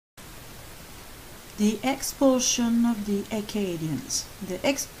The expulsion of the Acadians. The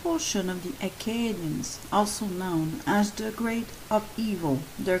expulsion of the Acadians, also known as the Great Upheaval,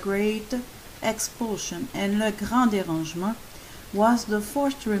 the Great Expulsion, and Le Grand Dérangement, was the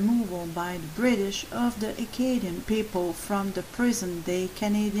forced removal by the British of the Acadian people from the present-day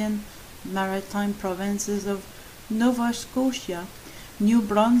Canadian maritime provinces of Nova Scotia, New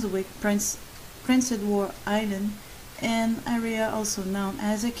Brunswick, Prince Edward Island, and area also known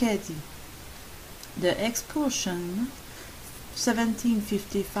as Acadia. The expulsion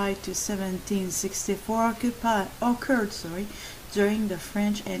 1755 to 1764 occurred during the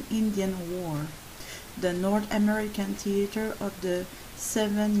French and Indian War, the North American theater of the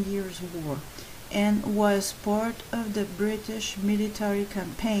 7 Years' War, and was part of the British military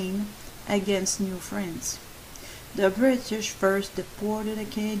campaign against New France. The British first deported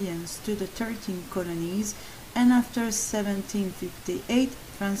Acadians to the 13 colonies, and after 1758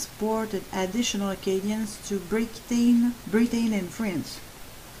 transported additional Acadians to Britain and France.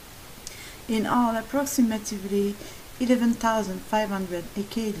 In all, approximately 11,500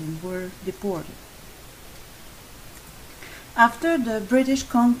 Acadians were deported. After the British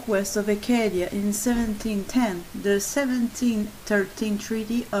conquest of Acadia in 1710, the 1713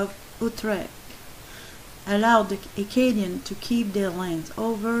 Treaty of Utrecht allowed the Acadians to keep their lands.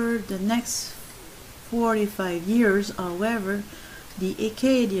 Over the next 45 years, however, the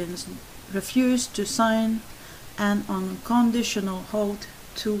Acadians refused to sign an unconditional oath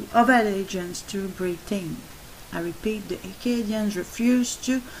of allegiance to Britain. I repeat, the Acadians refused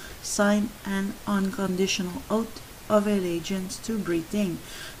to sign an unconditional oath of allegiance to Britain.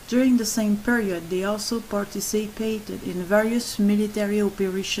 During the same period, they also participated in various military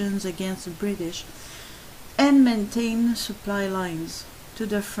operations against the British and maintained supply lines to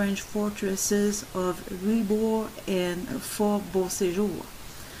the French fortresses of Louisbourg and Fort Beauséjour.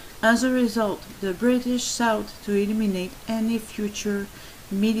 As a result, the British sought to eliminate any future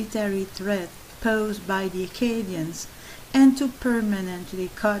military threat posed by the Acadians and to permanently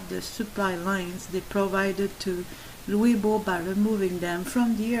cut the supply lines they provided to Louisbourg by removing them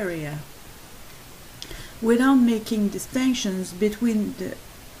from the area. Without making distinctions between the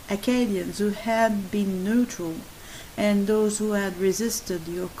Acadians who had been neutral and those who had resisted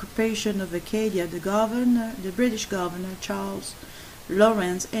the occupation of Acadia, the British governor Charles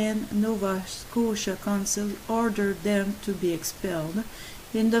Lawrence and Nova Scotia Council ordered them to be expelled.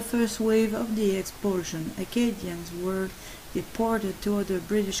 In the first wave of the expulsion, Acadians were deported to other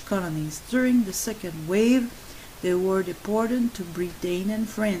British colonies. During the second wave, they were deported to Britain and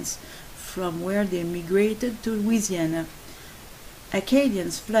France, from where they migrated to Louisiana.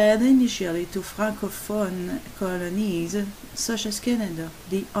 Acadians fled initially to francophone colonies such as Canada,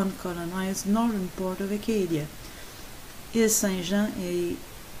 the uncolonized northern part of Acadia, Île Saint-Jean and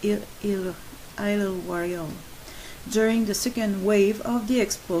Île Royale. During the second wave of the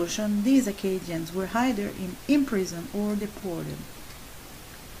expulsion, these Acadians were either imprisoned or deported.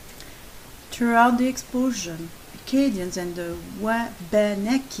 Throughout the expulsion, Acadians and the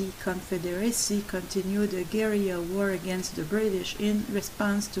Wabanaki Confederacy continued a guerrilla war against the British in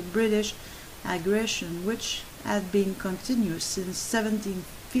response to British aggression, which had been continuous since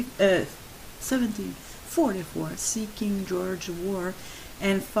 1744, see King George War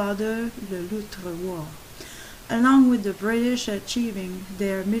and Father Le Loutre War. Along with the British achieving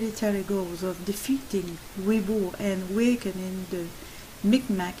their military goals of defeating Louisbourg and weakening the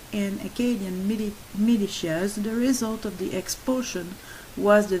Mi'kmaq and Acadian militias, the result of the expulsion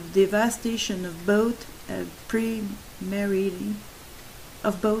was the devastation of both a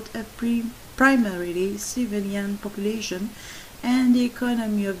primarily civilian population and the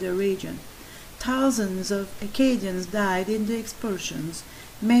economy of the region. Thousands of Acadians died in the expulsions,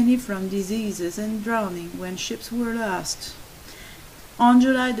 many from diseases and drowning when ships were lost. On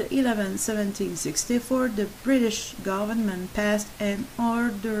July 11, 1764, the British government passed an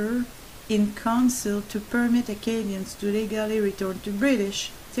order in council to permit Acadians to legally return to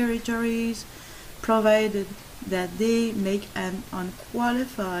British territories, provided that they make an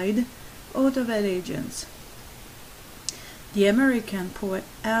unqualified oath of allegiance. The American poet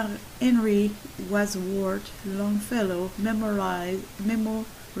Henry Wadsworth Longfellow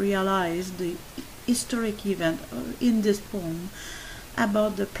memorialized the historic event in this poem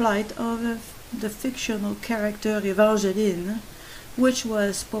about the plight of the fictional character Evangeline, which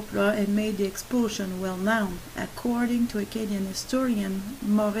was popular and made the expulsion well known. According to Acadian historian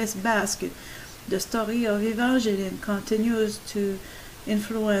Maurice Basque, the story of Evangeline continues to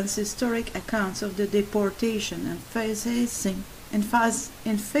influence historic accounts of the deportation,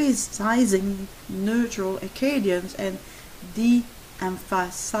 emphasizing neutral Acadians and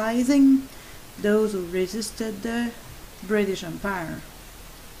de-emphasizing those who resisted the British Empire.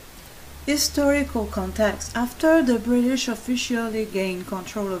 Historical context. After the British officially gained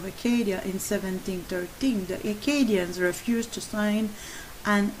control of Acadia in 1713, the Acadians refused to sign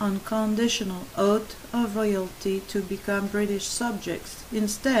an unconditional oath of loyalty to become British subjects.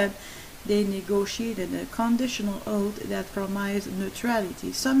 Instead, they negotiated a conditional oath that promised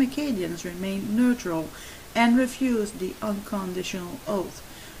neutrality. Some Acadians remained neutral and refused the unconditional oath.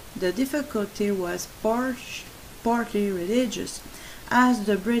 The difficulty was partly religious, as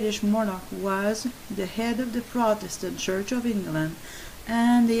the British monarch was the head of the Protestant Church of England,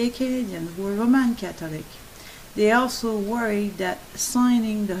 and the Acadians were Roman Catholic. They also worried that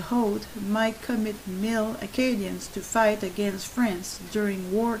signing the oath might commit male Acadians to fight against France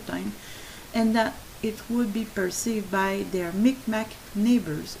during wartime, and that it would be perceived by their Micmac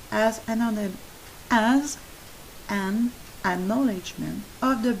neighbors as an acknowledgement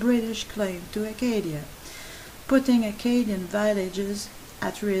of the British claim to Acadia, putting Acadian villages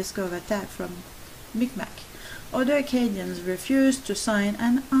at risk of attack from Micmac. Other Acadians refused to sign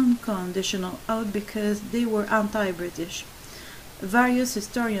an unconditional oath because they were anti-British. Various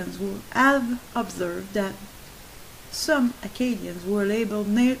historians have observed that some Acadians were labeled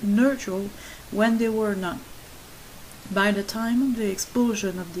neutral when they were not. By the time of the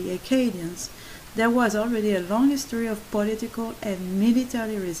expulsion of the Acadians, there was already a long history of political and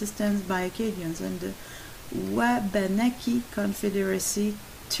military resistance by Acadians and the Wabanaki Confederacy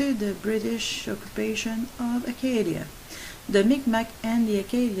to the British occupation of Acadia. The Micmac and the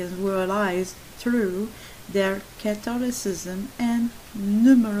Acadians were allies through their Catholicism and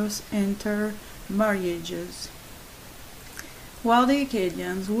numerous intermarriages. While the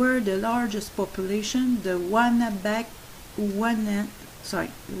Acadians were the largest population, the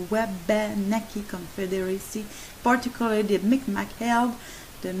Wabanaki Confederacy, particularly the Micmac, held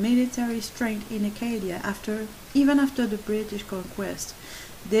the military strength in Acadia even after the British conquest.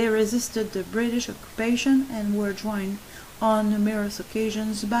 They resisted the British occupation and were joined on numerous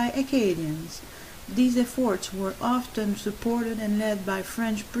occasions by Acadians. These efforts were often supported and led by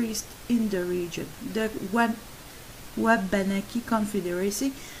French priests in the region. The Wabanaki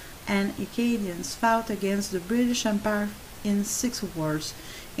Confederacy and Acadians fought against the British Empire in 6 wars,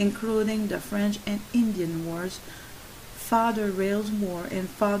 including the French and Indian Wars, Father Rail's War, and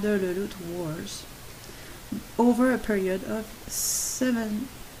Father Le Loup Wars, over a period of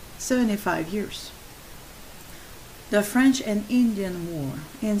 75 years. The French and Indian War.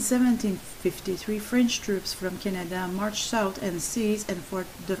 In 1753, French troops from Canada marched south and seized and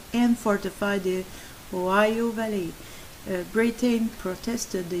fortified the Ohio Valley. Britain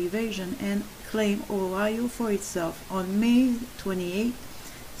protested the invasion and claimed Ohio for itself. On May 28,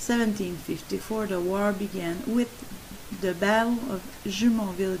 1754, the war began with the Battle of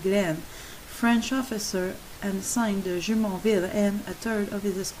Jumonville Glen. French officer assigned to Jumonville and a third of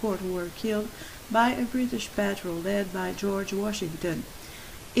his escort were killed by a British patrol led by George Washington.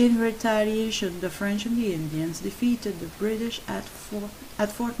 In retaliation, the French and the Indians defeated the British at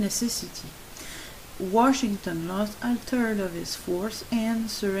Fort Necessity. Washington lost a third of his force and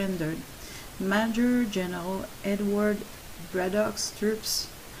surrendered. Major General Edward Braddock's troops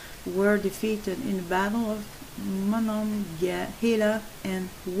were defeated in the Battle of Monongahela, and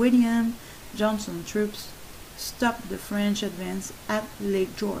William Johnson's troops stopped the French advance at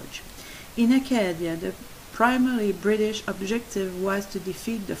Lake George. In Acadia, the primarily British objective was to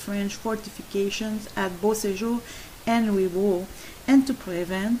defeat the French fortifications at Beauséjour and Louisbourg and to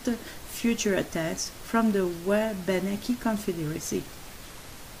prevent future attacks from the Wabanaki Confederacy.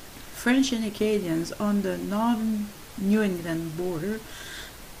 French and Acadians on the northern New England border.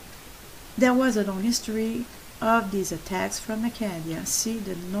 There was a long history of these attacks from Acadia. See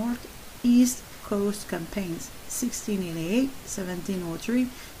the Northeast Coast Campaigns, 1688, 1703,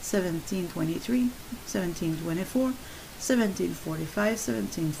 1723, 1724, 1745,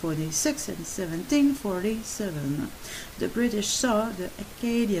 1746, and 1747. The British saw the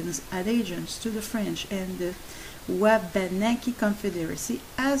Acadians' allegiance to the French and the Wabanaki Confederacy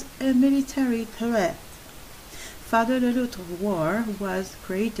as a military threat. Father Le Loup War was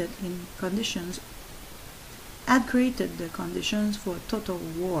created had created the conditions for total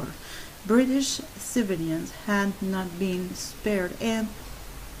war. British civilians had not been spared, and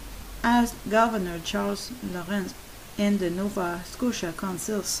as Governor Charles Lawrence and the Nova Scotia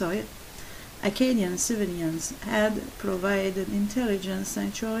Council saw it, Acadian civilians had provided intelligence,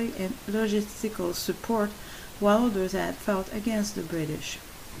 sanctuary, and logistical support, while others had fought against the British.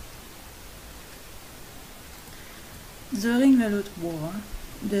 During the Le Loup War,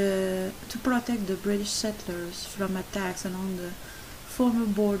 to protect the British settlers from attacks along the former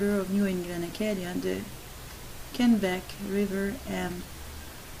border of New England Acadia, the Kennebec River, and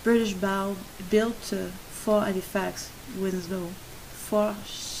British built Fort Halifax, Winslow, Fort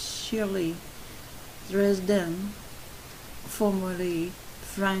Shirley, Dresden, formerly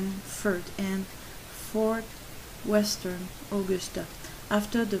Frankfurt, and Fort Western Augusta.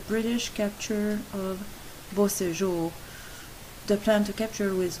 After the British capture of Beauséjour, the plan to capture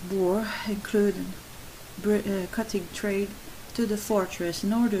Louisbourg included cutting trade to the fortress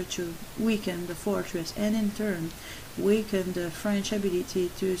in order to weaken the fortress and in turn weaken the French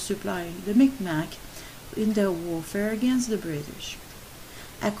ability to supply the Micmac in their warfare against the British.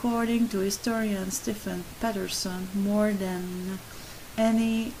 According to historian Stephen Patterson, more than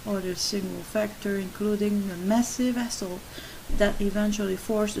any other single factor, including the massive assault that eventually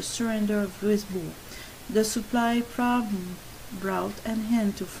forced the surrender of Louisbourg, the supply problem brought an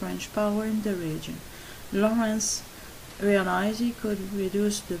end to French power in the region. Lawrence realized he could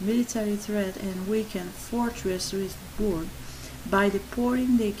reduce the military threat and weaken Fortress Louisbourg by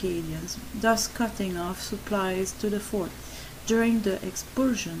deporting the Acadians, thus cutting off supplies to the fort. During the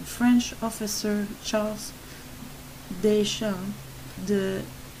expulsion, French officer Charles Deschamps de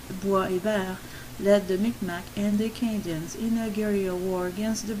Bois-Hébert led the Micmac and the Acadians in a guerrilla war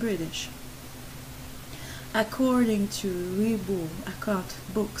against the British. According to Louisbourg account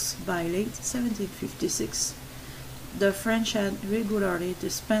books, by late 1756, the French had regularly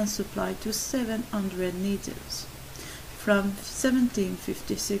dispensed supply to 700 natives. From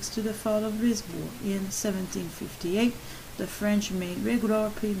 1756 to the fall of Louisbourg in 1758, the French made regular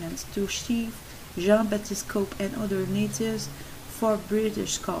payments to Chief Jean-Baptiste Cope and other natives for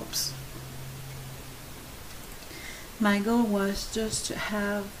British scalps. My goal was just to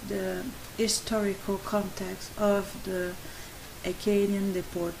have the historical context of the Acadian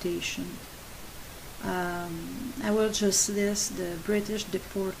deportation. I will just list the British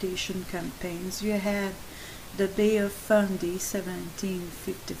deportation campaigns. You had the Bay of Fundy,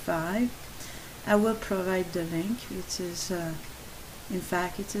 1755. I will provide the link. It is, in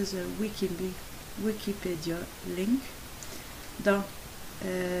fact, it is a Wikipedia link. Donc,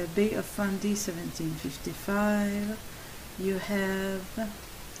 Bay of Fundy, 1755. You have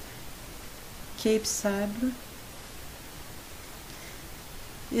Cape Sable,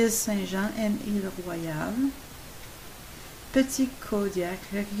 Île Saint-Jean and Île Royale, Petit Kodiak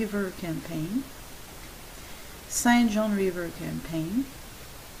River Campaign, Saint John River Campaign,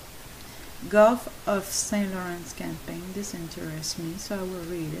 Gulf of St. Lawrence Campaign. This interests me, so I will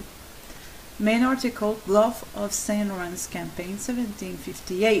read it. Main article, Gulf of St. Lawrence Campaign,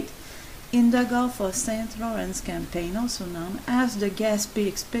 1758. In the Gulf of St. Lawrence Campaign, also known as the Gaspé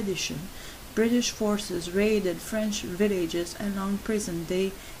Expedition, British forces raided French villages along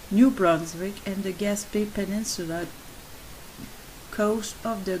present-day New Brunswick and the Gaspé Peninsula coast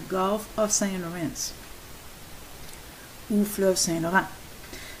of the Gulf of St. Lawrence, ou Fleuve Saint-Laurent.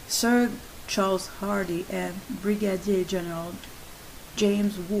 Sir Charles Hardy and Brigadier General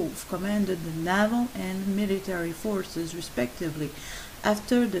James Wolfe commanded the naval and military forces respectively.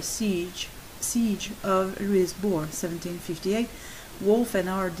 After the siege of Louisbourg, 1758, Wolfe and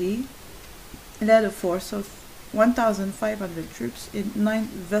Hardy led a force of 1,500 troops in 9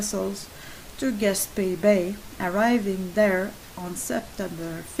 vessels to Gaspé Bay, arriving there on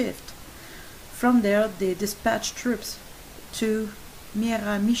September 5th. From there, they dispatched troops to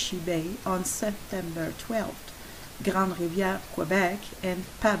Miramichi Bay on September 12th, Grande Rivière, Quebec, and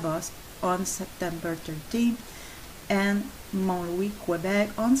Pabos on September 13th, and Mont-Louis, Quebec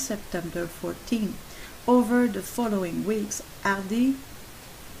on September 14th. Over the following weeks, Hardy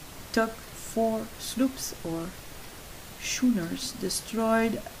took 4 sloops or schooners,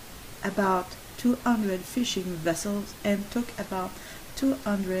 destroyed about 200 fishing vessels, and took about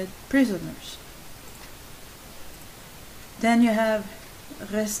 200 prisoners. Then you have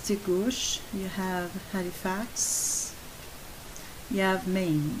Restigouche, you have Halifax, you have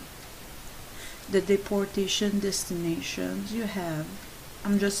Maine. The deportation destinations, you have,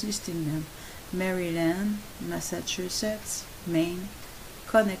 I'm just listing them, Maryland, Massachusetts, Maine,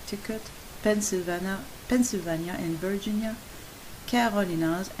 Connecticut, Pennsylvania and Virginia,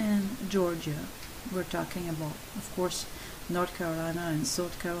 Carolinas, and Georgia. We're talking about, of course, North Carolina and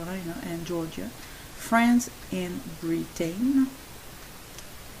South Carolina and Georgia, France and Britain,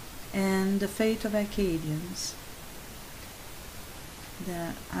 and the fate of Acadians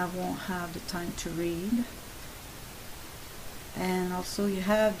that I won't have the time to read. And also you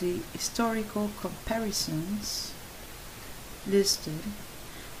have the historical comparisons listed,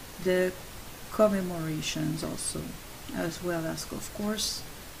 the commemorations also, as well as, of course,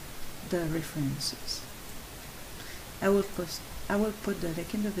 the references. I I will put the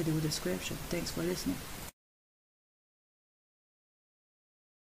link in the video description. Thanks for listening.